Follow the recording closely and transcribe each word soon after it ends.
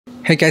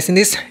Hey guys, in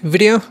this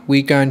video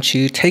we're going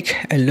to take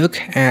a look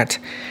at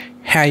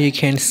how you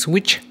can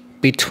switch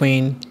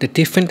between the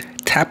different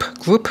tab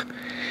group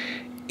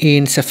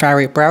in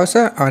Safari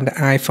browser on the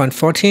iPhone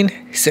 14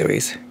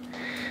 series.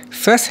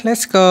 First,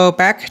 let's go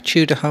back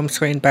to the home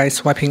screen by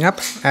swiping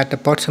up at the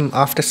bottom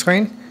of the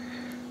screen,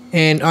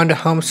 and on the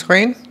home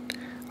screen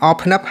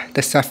open up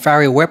the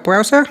Safari web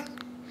browser.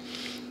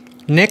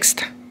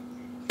 Next,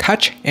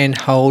 touch and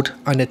hold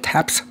on the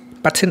tabs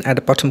button at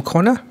the bottom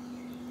corner.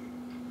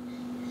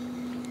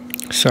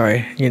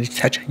 Sorry, you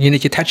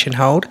need to touch and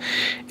hold.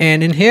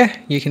 And in here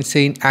you can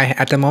see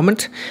at the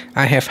moment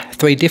I have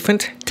 3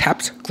 different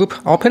tabs group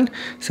open,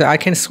 so I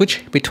can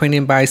switch between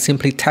them by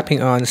simply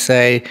tapping on,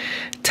 say,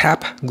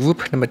 tab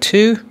group number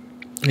 2,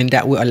 and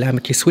that will allow me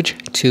to switch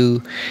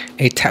to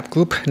a tab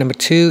group number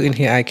 2. In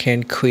here I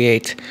can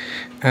create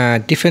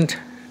different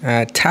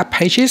tab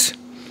pages,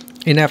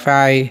 and if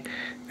I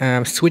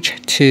switch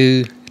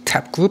to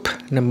tab group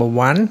number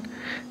 1,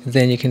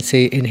 then you can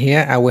see in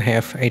here I will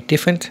have a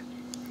different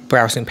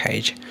browsing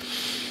page.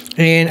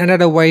 And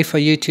another way for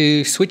you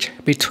to switch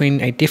between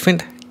a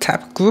different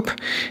tab group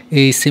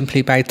is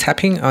simply by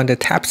tapping on the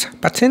tabs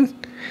button.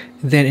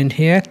 Then in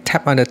here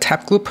tap on the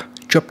tab group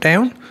drop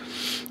down,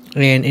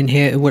 and in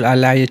here it will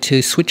allow you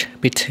to switch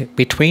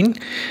between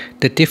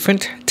the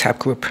different tab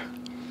group.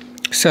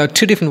 So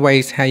 2 different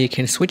ways how you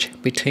can switch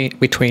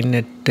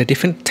between the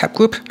different tab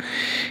group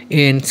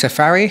in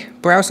Safari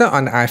browser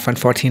on the iPhone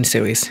 14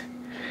 series.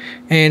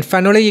 And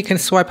finally, you can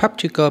swipe up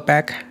to go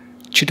back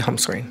to the home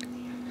screen.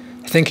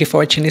 Thank you for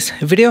watching this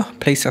video.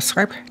 Please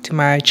subscribe to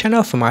my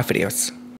channel for more videos.